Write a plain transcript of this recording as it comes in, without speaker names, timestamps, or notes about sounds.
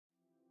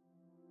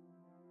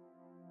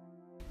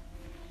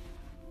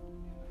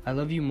I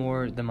love you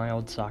more than my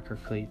old soccer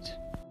cleats,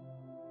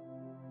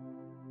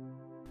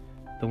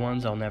 the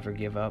ones I'll never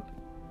give up.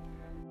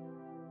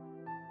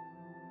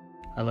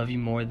 I love you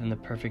more than the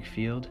perfect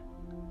field,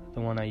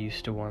 the one I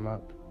used to warm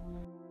up.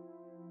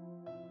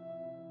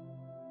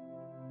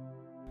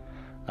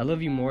 I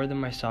love you more than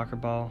my soccer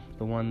ball,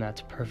 the one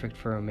that's perfect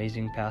for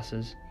amazing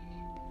passes.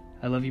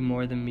 I love you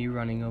more than me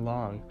running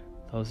along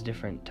those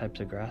different types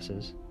of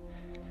grasses.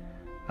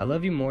 I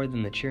love you more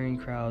than the cheering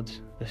crowds,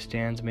 the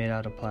stands made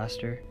out of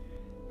plaster.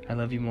 I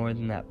love you more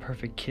than that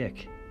perfect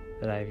kick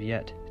that I have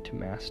yet to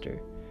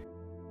master.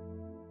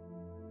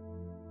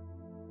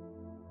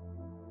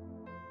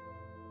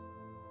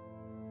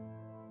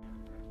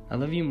 I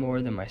love you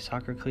more than my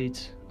soccer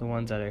cleats, the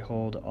ones that I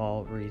hold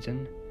all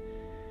reason.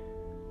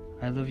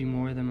 I love you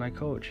more than my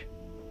coach,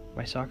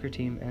 my soccer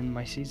team, and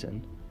my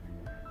season.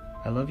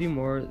 I love you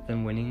more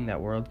than winning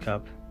that World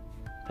Cup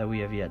that we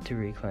have yet to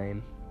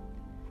reclaim.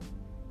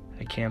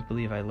 I can't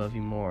believe I love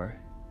you more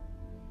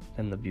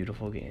than the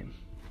beautiful game.